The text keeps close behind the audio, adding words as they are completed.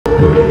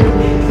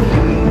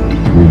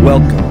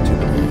Welcome to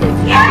the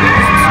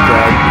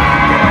Subscribe.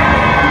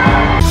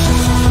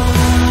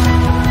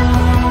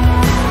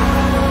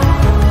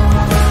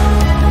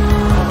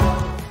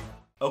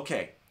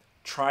 Okay,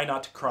 try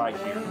not to cry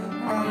here.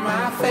 On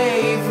my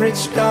favorite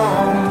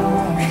stone,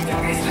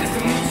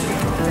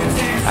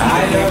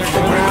 I love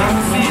the ground.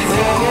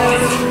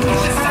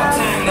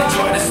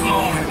 Enjoy this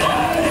moment.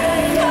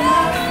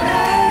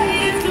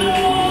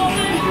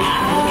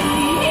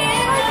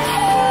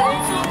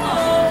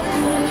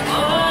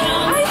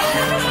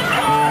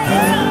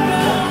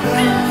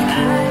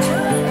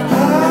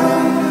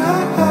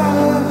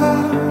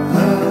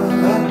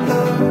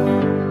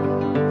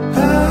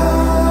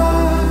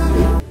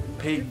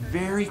 Pay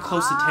very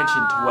close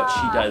attention to what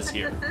she does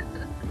here.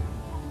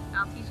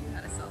 I'll teach you how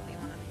to selfie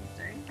one of these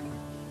days.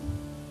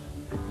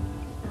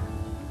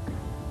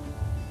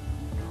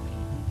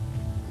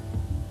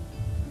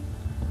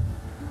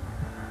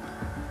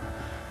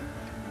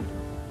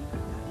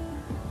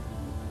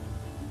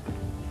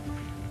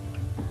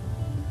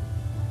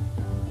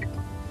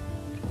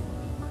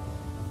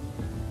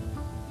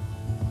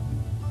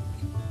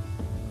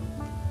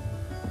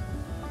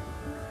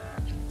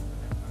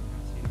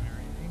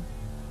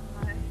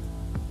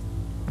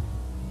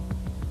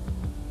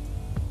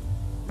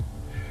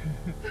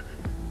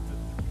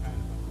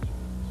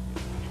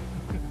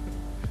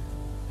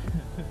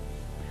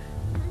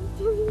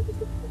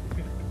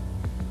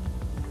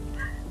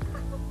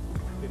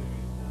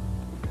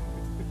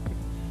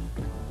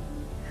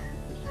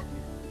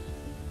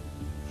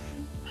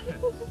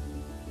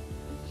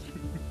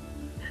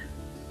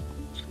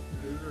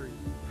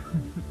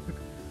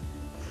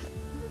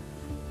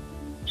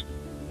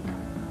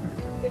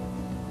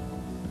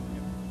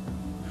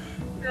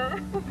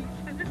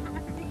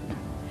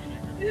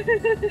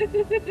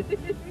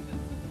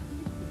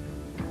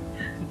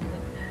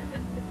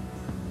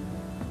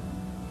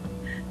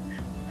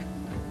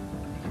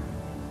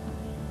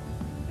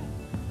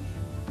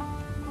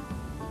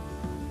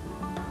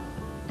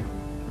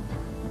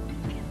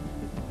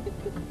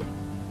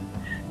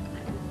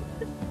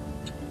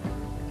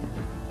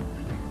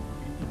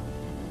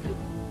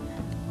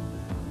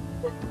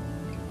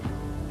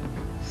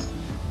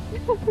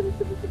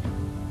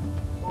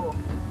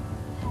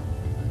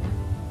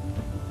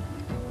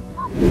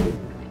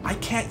 I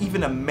can't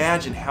even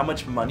imagine how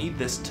much money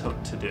this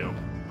took to do.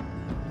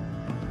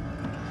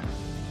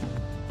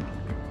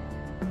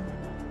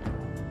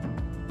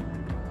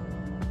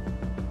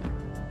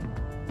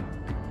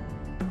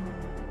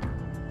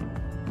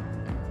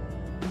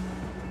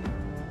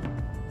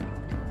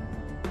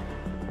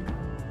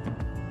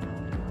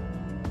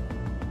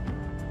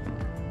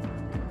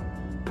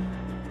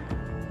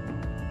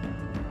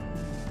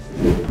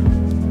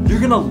 You're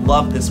gonna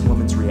love this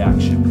woman's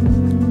reaction.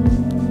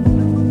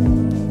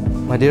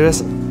 My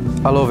dearest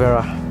aloe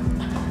vera,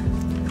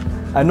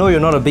 I know you're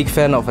not a big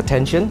fan of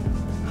attention.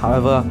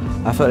 However,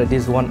 I felt that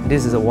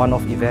this is a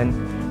one-off event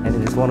and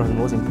it is one of the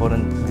most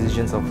important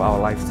decisions of our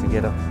lives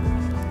together.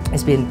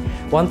 It's been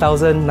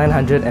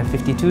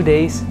 1,952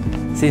 days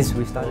since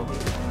we started.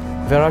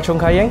 Vera Chong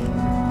Kai Yang,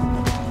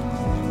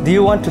 do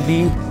you want to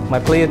be my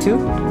player too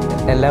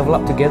and level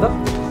up together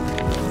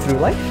through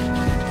life?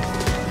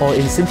 Or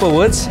in simple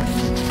words,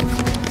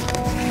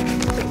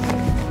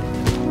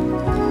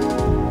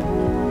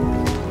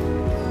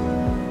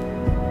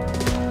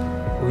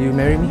 will you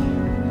marry me?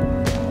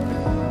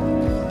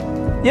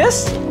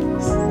 Yes?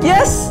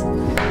 Yes!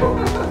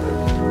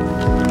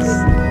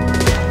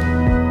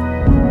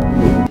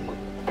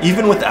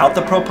 Even without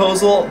the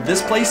proposal,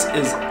 this place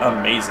is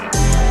amazing.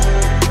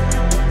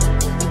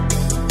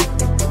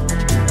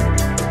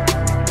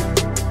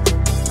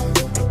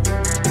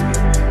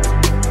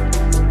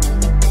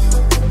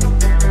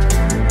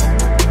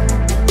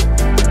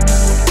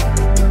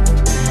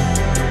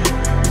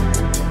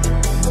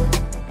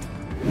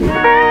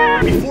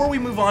 Before we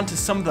move on to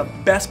some of the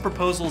best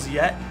proposals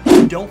yet,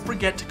 don't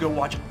forget to go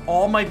watch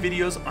all my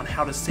videos on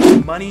how to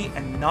save money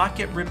and not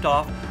get ripped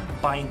off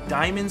buying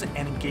diamonds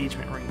and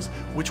engagement rings,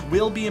 which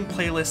will be in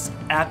playlists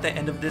at the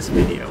end of this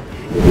video.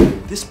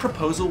 This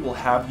proposal will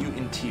have you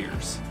in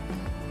tears.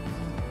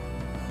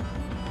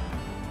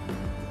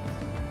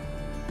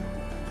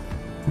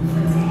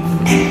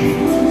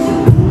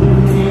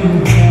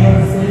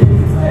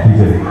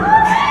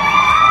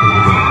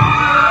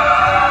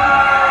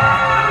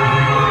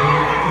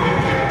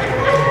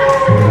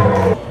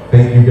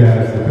 Thank you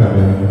guys for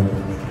coming.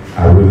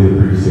 I really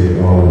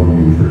appreciate all of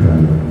you for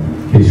coming.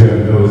 In case you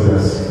haven't noticed,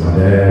 that's my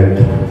dad,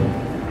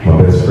 my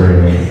best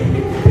friend,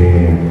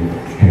 Dan,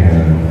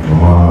 Hannah, my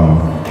mom,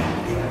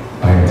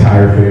 my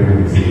entire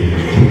family is here.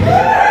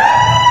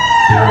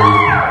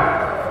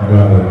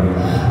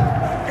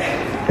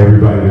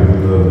 Everybody that we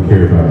love and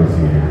care about is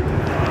here.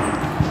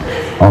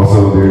 Also,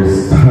 there's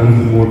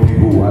tons more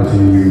people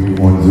watching you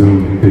on Zoom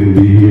that couldn't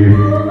be here.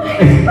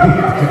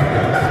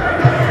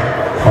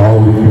 All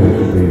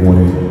because they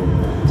wanted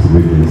to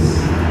witness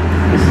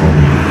this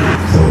moment.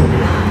 So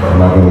I'm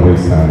not going to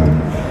waste time.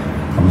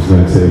 I'm just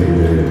going to tell you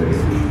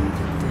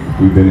that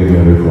we've been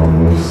together for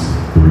almost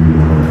 3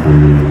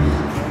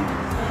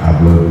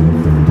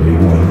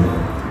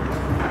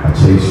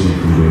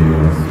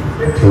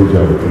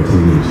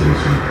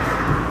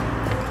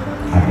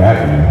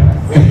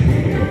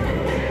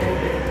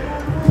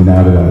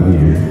 now that I'm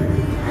here,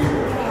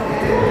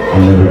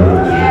 I'm never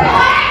going to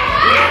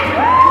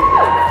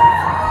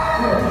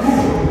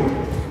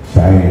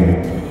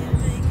Cheyenne,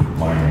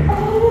 Martin,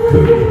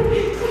 Cook,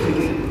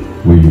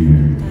 will you marry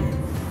me?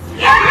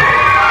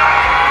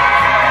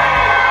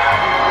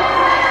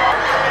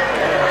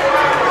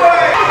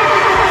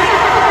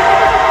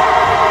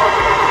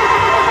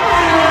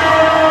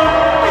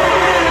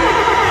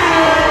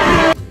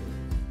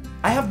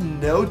 I have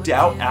no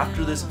doubt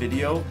after this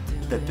video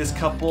that this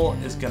couple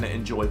is going to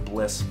enjoy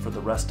bliss for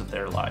the rest of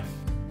their life.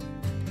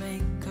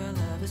 Make our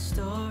love a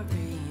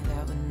story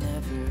that would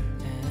never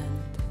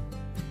end.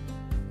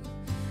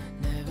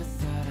 Never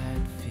thought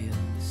I'd feel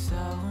so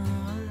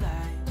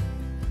alive,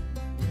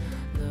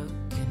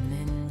 looking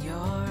in your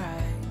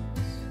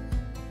eyes.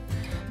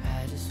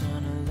 I just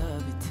wanna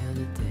love you till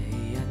the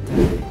day I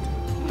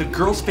die. The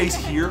girl's face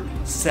here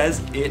says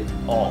it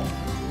all.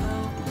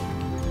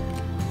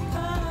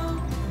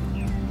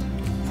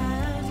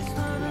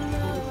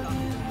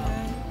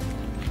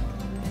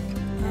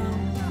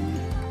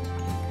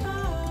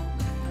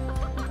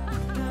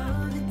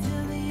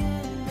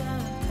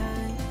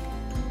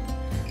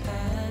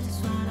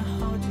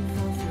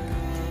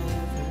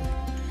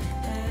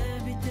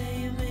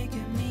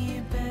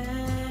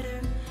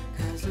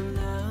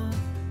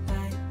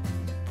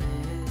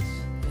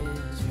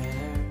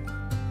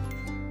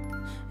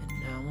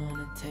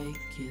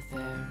 Take you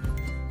there.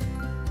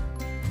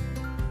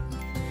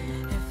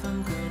 If I'm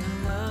gonna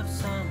love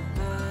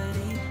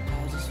somebody,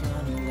 I just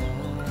wanna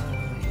love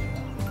you.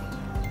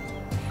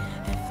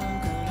 If I'm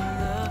gonna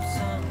love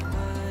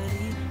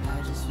somebody, I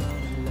just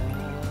wanna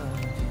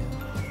love you.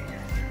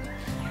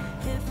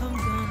 If I'm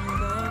gonna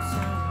love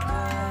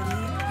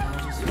somebody, I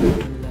just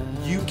wanna love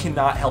you. You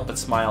cannot help but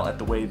smile at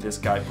the way this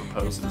guy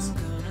proposes. If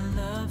I'm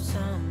gonna love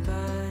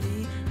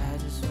somebody, I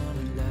just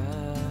wanna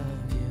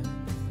love you.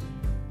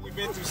 We've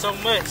been through so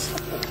much.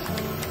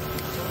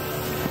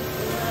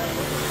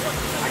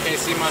 I can't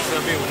see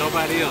myself here with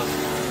nobody else.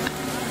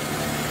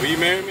 Will you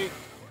marry me?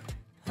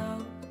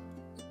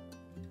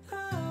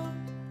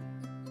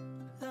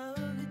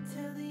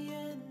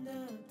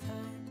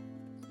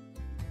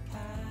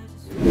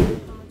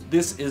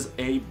 This is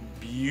a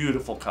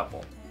beautiful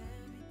couple.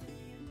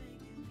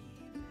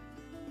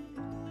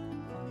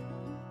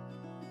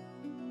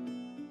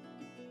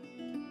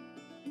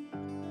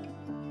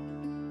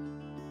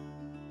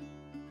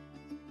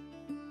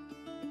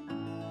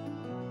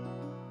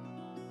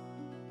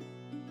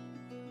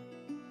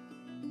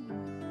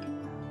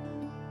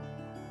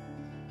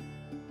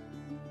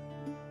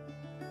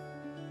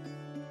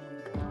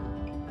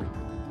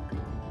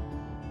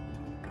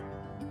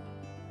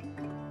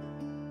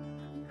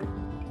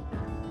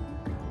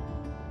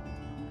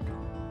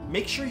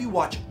 Make sure you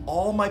watch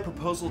all my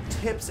proposal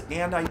tips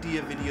and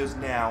idea videos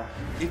now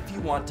if you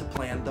want to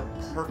plan the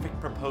perfect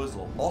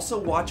proposal. Also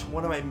watch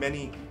one of my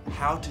many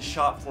how to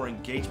shop for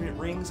engagement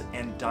rings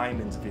and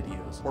diamonds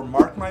videos. Or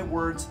mark my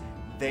words,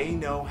 they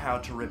know how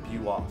to rip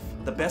you off.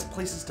 The best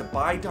places to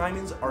buy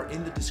diamonds are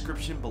in the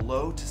description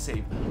below to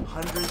save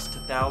hundreds to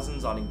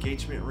thousands on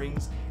engagement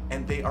rings,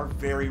 and they are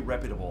very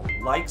reputable.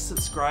 Like,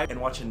 subscribe, and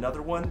watch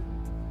another one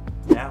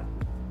now.